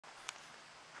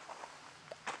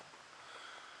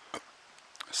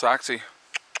Soxy,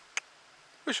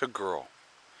 where's a girl?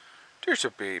 There's a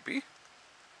baby.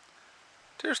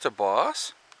 There's the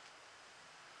boss.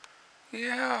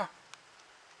 Yeah.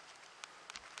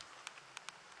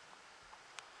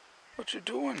 What you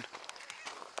doing?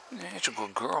 Yeah, it's a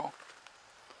good girl.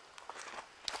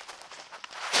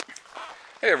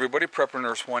 Hey everybody, Prepper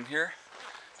Nurse 1 here.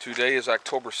 Today is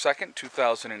October 2nd,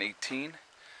 2018.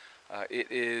 It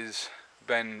is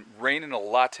been raining a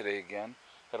lot today again.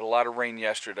 Had a lot of rain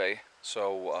yesterday,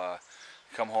 so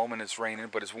come home and it's raining,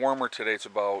 but it's warmer today. It's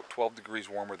about 12 degrees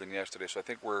warmer than yesterday, so I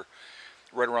think we're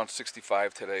right around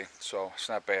 65 today, so it's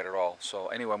not bad at all. So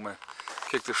anyway, I'm going to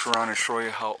kick this around and show you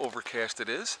how overcast it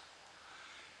is.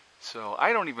 So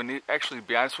I don't even need, actually, to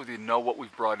be honest with you, know what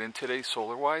we've brought in today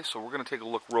solar-wise, so we're going to take a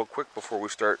look real quick before we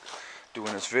start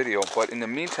doing this video. But in the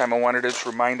meantime, I wanted to just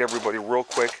remind everybody real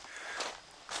quick,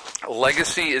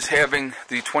 Legacy is having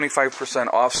the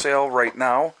 25% off sale right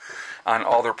now on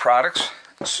all their products.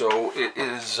 So it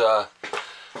is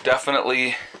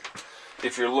definitely,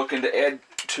 if you're looking to add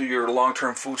to your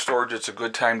long-term food storage, it's a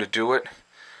good time to do it.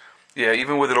 Yeah,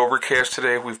 even with it overcast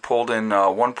today, we've pulled in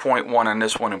 1.1 on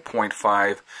this one and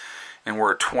 0.5, and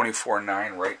we're at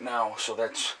 24.9 right now, so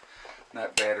that's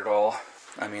not bad at all.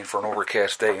 I mean, for an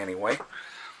overcast day anyway.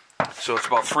 So it's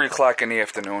about 3 o'clock in the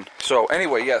afternoon. So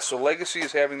anyway, yeah, so Legacy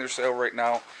is having their sale right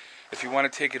now. If you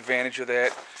want to take advantage of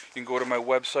that, you can go to my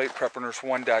website,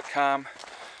 preppernurse1.com.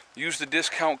 Use the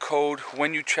discount code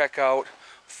when you check out,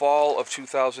 fall of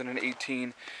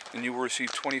 2018, and you will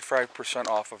receive 25%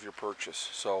 off of your purchase.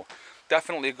 So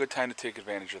definitely a good time to take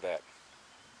advantage of that.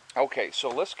 Okay, so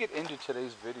let's get into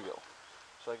today's video.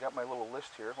 So I got my little list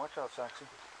here. Watch out, Soxy.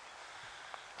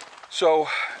 So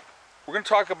we're going to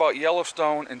talk about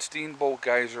Yellowstone and Steamboat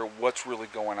Geyser, what's really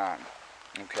going on.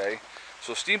 Okay,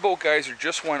 so Steamboat Geyser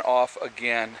just went off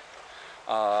again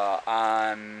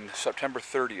on September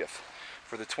 30th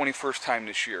for the 21st time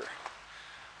this year.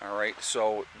 Alright,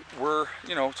 so we're,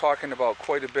 talking about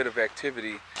quite a bit of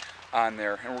activity on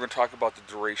there, and we're going to talk about the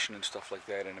duration and stuff like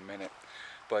that in a minute.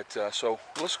 But, so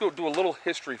let's go do a little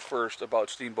history first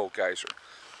about Steamboat Geyser,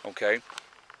 okay?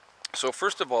 So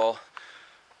first of all,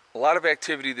 a lot of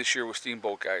activity this year with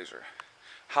Steamboat Geyser.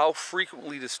 How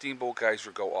frequently does Steamboat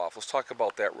Geyser go off? Let's talk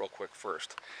about that real quick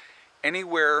first.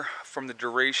 Anywhere from the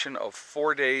duration of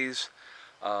 4 days,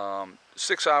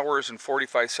 6 hours and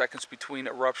 45 seconds between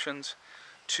eruptions,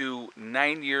 to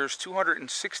 9 years,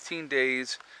 216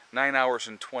 days, 9 hours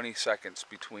and 20 seconds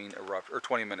between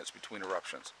 20 minutes between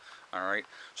eruptions. All right,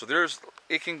 so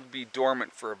it can be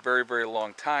dormant for a very, very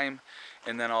long time,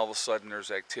 and then all of a sudden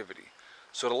there's activity.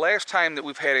 So the last time that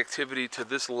we've had activity to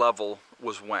this level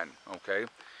was when? Okay,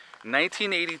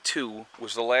 1982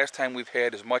 was the last time we've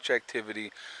had as much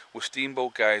activity with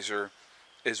Steamboat Geyser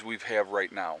as we have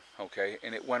right now. Okay,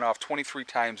 and it went off 23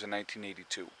 times in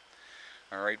 1982.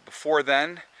 All right. Before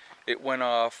then, it went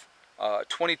off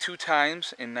 22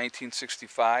 times in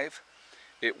 1965.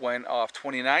 It went off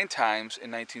 29 times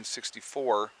in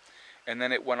 1964, and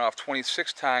then it went off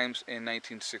 26 times in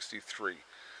 1963.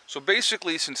 So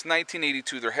basically, since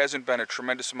 1982, there hasn't been a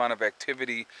tremendous amount of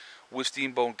activity with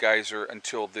Steamboat Geyser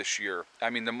until this year. I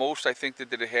mean, the most I think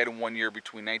that it had in 1 year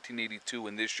between 1982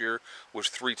 and this year was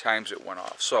 3 times it went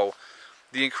off. So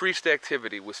the increased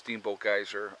activity with Steamboat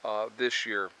Geyser this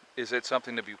year, is it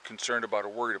something to be concerned about or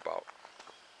worried about?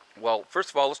 Well, first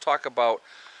of all, let's talk about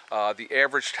the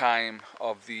average time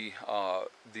of the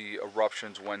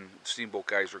eruptions when Steamboat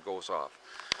Geyser goes off.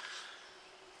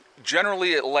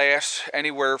 Generally, it lasts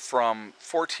anywhere from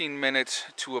 14 minutes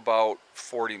to about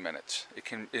 40 minutes.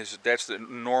 That's the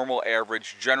normal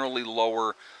average. Generally,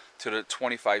 lower to the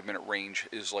 25-minute range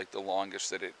is like the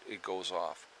longest that it goes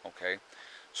off. Okay.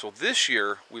 So this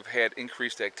year, we've had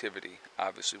increased activity,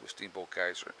 obviously, with Steamboat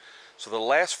Geyser. So the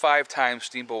last 5 times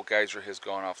Steamboat Geyser has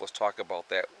gone off, let's talk about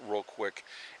that real quick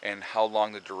and how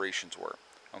long the durations were.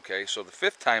 Okay, so the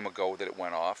 5th time ago that it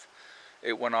went off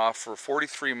for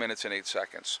 43 minutes and 8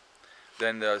 seconds.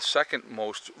 Then the second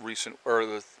most recent, or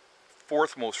the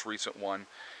 4th most recent one,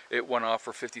 it went off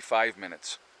for 55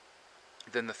 minutes.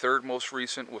 Then the 3rd most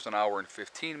recent was an hour and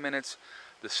 15 minutes.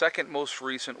 The 2nd most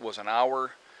recent was an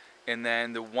hour. And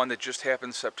then the one that just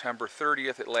happened September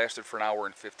 30th, it lasted for an hour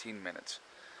and 15 minutes.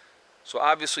 So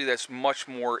obviously that's much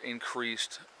more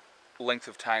increased length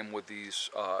of time with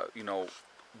these,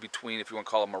 between, if you want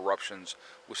to call them eruptions,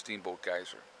 with Steamboat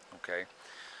Geyser. Okay,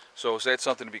 so is that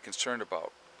something to be concerned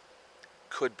about?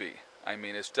 Could be. I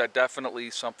mean, it's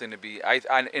definitely something to be,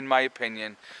 in my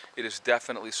opinion, it is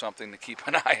definitely something to keep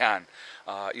an eye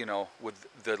on. With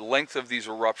the length of these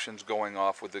eruptions going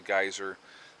off with the geyser,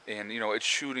 and it's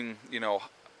shooting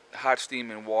hot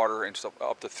steam and water and stuff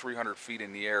up to 300 feet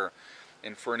in the air.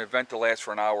 And for an event to last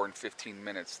for an hour and 15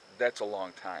 minutes, that's a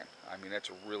long time. I mean, that's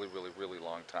a really, really, really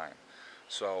long time.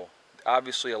 So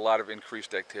obviously a lot of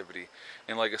increased activity.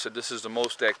 And like I said, this is the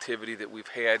most activity that we've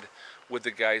had with the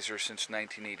geyser since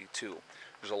 1982.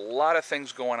 There's a lot of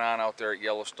things going on out there at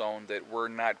Yellowstone that we're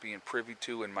not being privy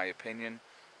to, in my opinion.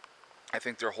 I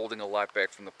think they're holding a lot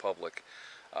back from the public.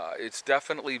 It's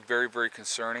definitely very, very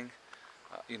concerning.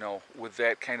 You know, with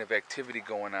that kind of activity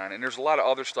going on. And there's a lot of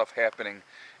other stuff happening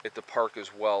at the park as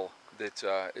well that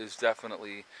is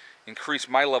definitely increased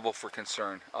my level for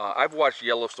concern. I've watched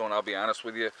Yellowstone, I'll be honest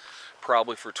with you,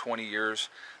 probably for 20 years.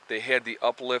 They had the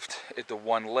uplift at the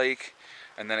one lake,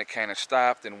 and then it kind of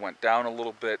stopped and went down a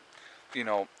little bit. You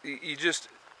know, you just,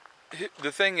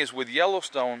 the thing is with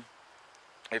Yellowstone,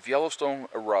 if Yellowstone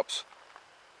erupts,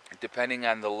 depending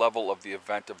on the level of the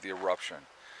event of the eruption,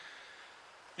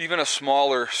 even a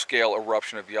smaller scale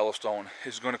eruption of Yellowstone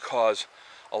is going to cause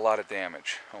a lot of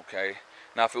damage, okay?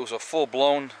 Now, if it was a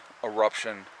full-blown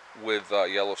eruption with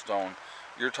Yellowstone,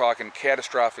 you're talking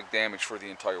catastrophic damage for the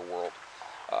entire world.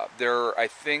 I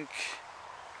think,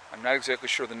 I'm not exactly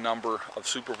sure the number of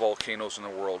supervolcanoes in the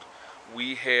world.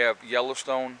 We have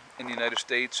Yellowstone in the United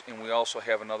States, and we also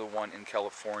have another one in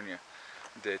California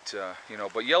that, you know,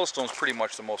 but Yellowstone's pretty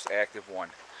much the most active one.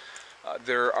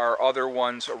 There are other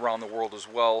ones around the world as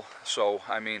well. So,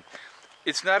 I mean,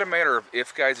 it's not a matter of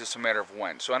if, guys, it's a matter of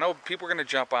when. So I know people are going to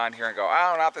jump on here and go, I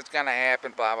don't know if it's going to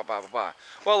happen, blah, blah, blah, blah, blah.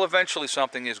 Well, eventually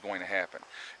something is going to happen.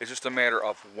 It's just a matter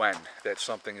of when that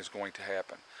something is going to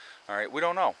happen. All right, we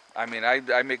don't know. I mean,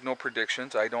 I make no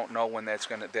predictions. I don't know when that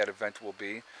event will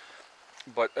be.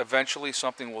 But eventually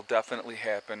something will definitely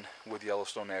happen with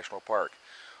Yellowstone National Park.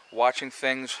 Watching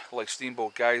things like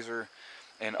Steamboat Geyser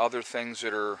and other things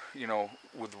that are, you know,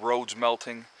 with roads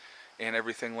melting and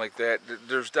everything like that,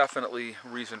 there's definitely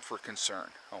reason for concern,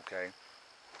 okay?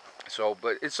 So,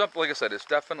 but it's something, like I said, it's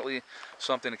definitely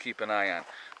something to keep an eye on.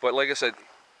 But like I said,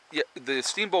 yeah, the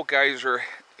Steamboat Geyser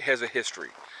has a history.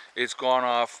 It's gone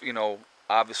off, you know,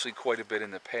 obviously quite a bit in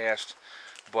the past,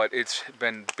 but it's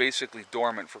been basically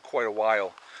dormant for quite a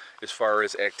while as far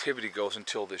as activity goes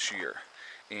until this year.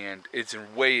 And it's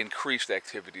in way increased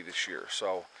activity this year.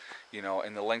 So, you know,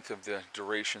 and the length of the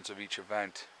durations of each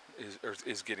event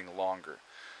is getting longer.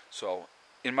 So,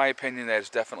 in my opinion, that is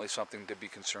definitely something to be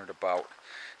concerned about,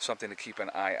 something to keep an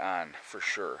eye on for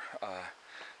sure.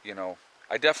 You know,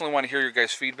 I definitely want to hear your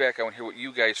guys' feedback. I want to hear what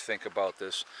you guys think about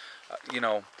this. You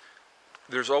know,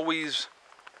 there's always,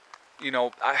 you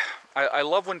know, I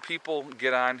love when people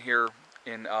get on here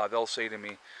and they'll say to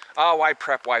me, oh, why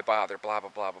prep, why bother, blah, blah,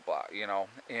 blah, blah, blah, you know.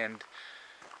 And,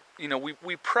 you know,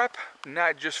 we prep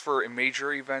not just for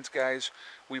major events, guys.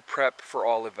 We prep for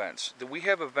all events. We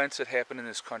have events that happen in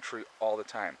this country all the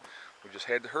time. We just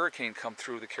had the hurricane come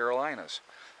through the Carolinas,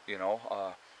 you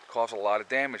know, caused a lot of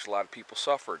damage, a lot of people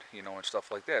suffered, you know, and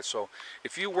stuff like that. So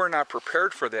if you were not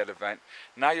prepared for that event,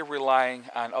 now you're relying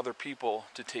on other people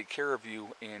to take care of you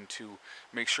and to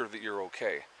make sure that you're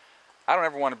okay. I don't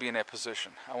ever want to be in that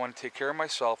position. I want to take care of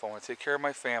myself, I want to take care of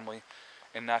my family,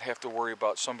 and not have to worry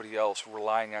about somebody else,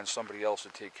 relying on somebody else to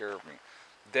take care of me.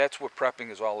 That's what prepping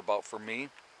is all about for me,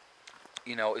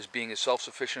 you know, is being as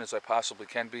self-sufficient as I possibly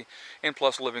can be, and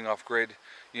plus living off grid,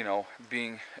 you know,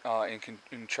 being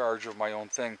in charge of my own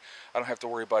thing. I don't have to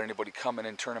worry about anybody coming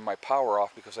and turning my power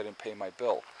off because I didn't pay my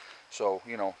bill. So,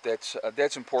 you know, that's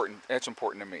important. That's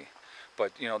important to me.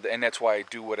 But, you know, and that's why I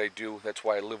do what I do. That's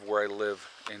why I live where I live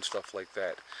and stuff like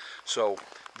that. So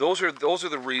those are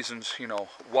the reasons, you know,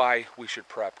 why we should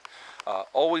prep.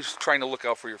 Always trying to look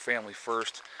out for your family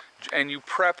first. And you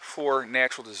prep for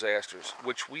natural disasters,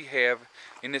 which we have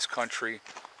in this country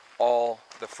all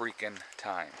the freaking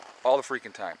time. All the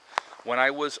freaking time. When I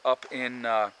was up in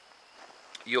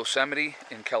Yosemite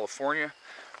in California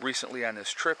recently on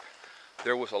this trip,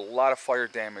 there was a lot of fire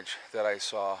damage that I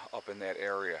saw up in that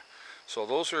area. So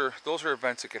those are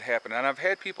events that could happen. And I've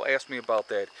had people ask me about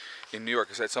that in New York,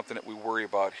 because that's something that we worry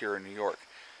about here in New York.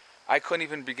 I couldn't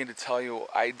even begin to tell you,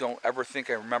 I don't ever think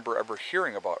I remember ever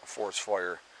hearing about a forest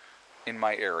fire in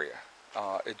my area.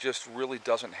 It just really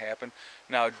doesn't happen.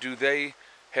 Now, do they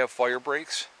have fire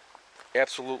breaks?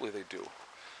 Absolutely they do.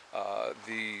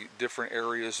 The different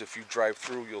areas, if you drive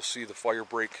through, you'll see the fire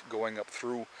break going up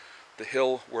through the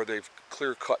hill where they've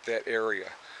clear cut that area,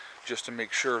 just to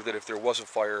make sure that if there was a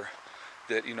fire,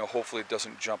 that, you know, hopefully it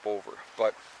doesn't jump over.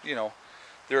 But, you know,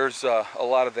 there's a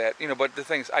lot of that, you know. But the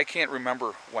thing is, I can't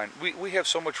remember when. We have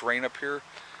so much rain up here,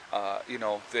 you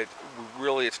know, that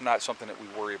really it's not something that we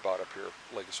worry about up here,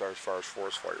 like as far as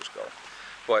forest fires go.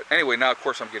 But anyway, now of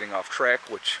course I'm getting off track,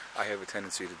 which I have a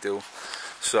tendency to do.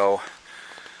 So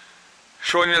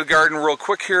Showing you the garden real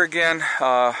quick here again.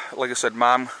 Like I said,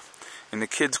 Mom and the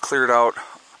kids cleared out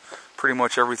pretty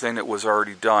much everything that was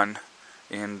already done,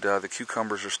 and the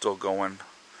cucumbers are still going.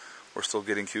 We're still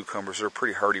getting cucumbers. They're a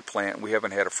pretty hardy plant. We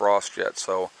haven't had a frost yet,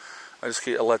 so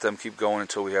I'll let them keep going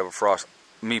until we have a frost.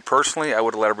 Me personally, I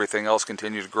would let everything else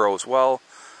continue to grow as well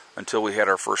until we had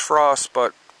our first frost,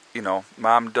 but you know,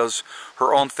 Mom does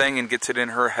her own thing and gets it in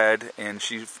her head, and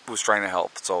she was trying to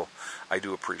help, so I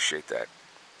do appreciate that.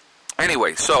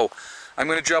 Anyway, so I'm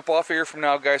going to jump off here from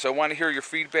now, guys. I want to hear your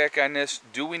feedback on this.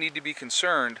 Do we need to be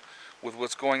concerned with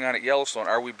what's going on at Yellowstone?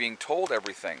 Are we being told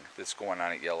everything that's going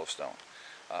on at Yellowstone?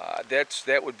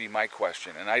 That would be my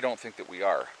question, and I don't think that we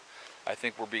are. I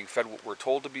think we're being fed what we're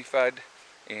told to be fed,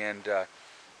 and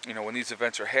you know, when these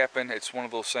events are happening, it's one of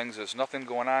those things. There's nothing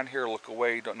going on here. Look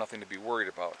away. Nothing to be worried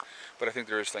about. But I think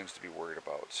there is things to be worried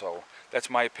about. So that's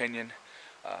my opinion.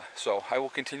 So I will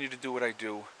continue to do what I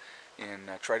do and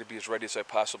try to be as ready as I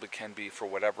possibly can be for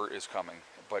whatever is coming.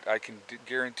 But I can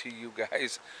guarantee you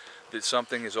guys that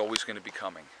something is always going to be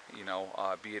coming. You know,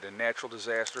 be it a natural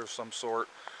disaster of some sort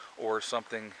or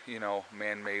something, you know,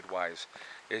 man-made wise.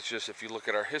 It's just, if you look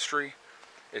at our history,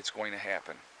 it's going to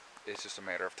happen. It's just a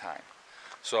matter of time.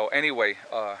 So anyway,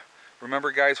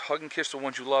 remember, guys, hug and kiss the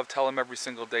ones you love. Tell them every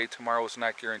single day. Tomorrow is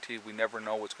not guaranteed. We never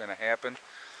know what's going to happen.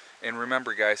 And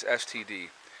remember, guys, STD.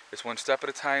 It's one step at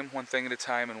a time, one thing at a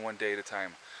time, and one day at a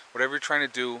time. Whatever you're trying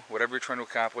to do, whatever you're trying to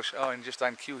accomplish. Oh, and just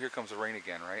on cue, here comes the rain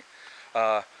again,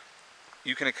 right?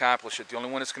 You can accomplish it. The only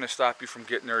one that's going to stop you from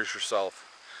getting there is yourself.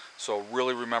 So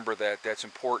really remember that. That's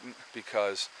important,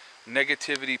 because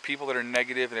negativity, people that are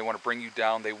negative and they want to bring you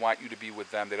down, they want you to be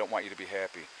with them. They don't want you to be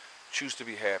happy. Choose to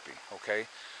be happy, okay?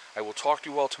 I will talk to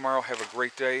you all tomorrow. Have a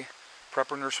great day.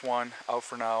 Prepper Nurse 1 out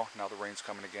for now. Now the rain's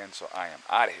coming again, so I am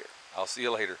out of here. I'll see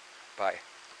you later. Bye.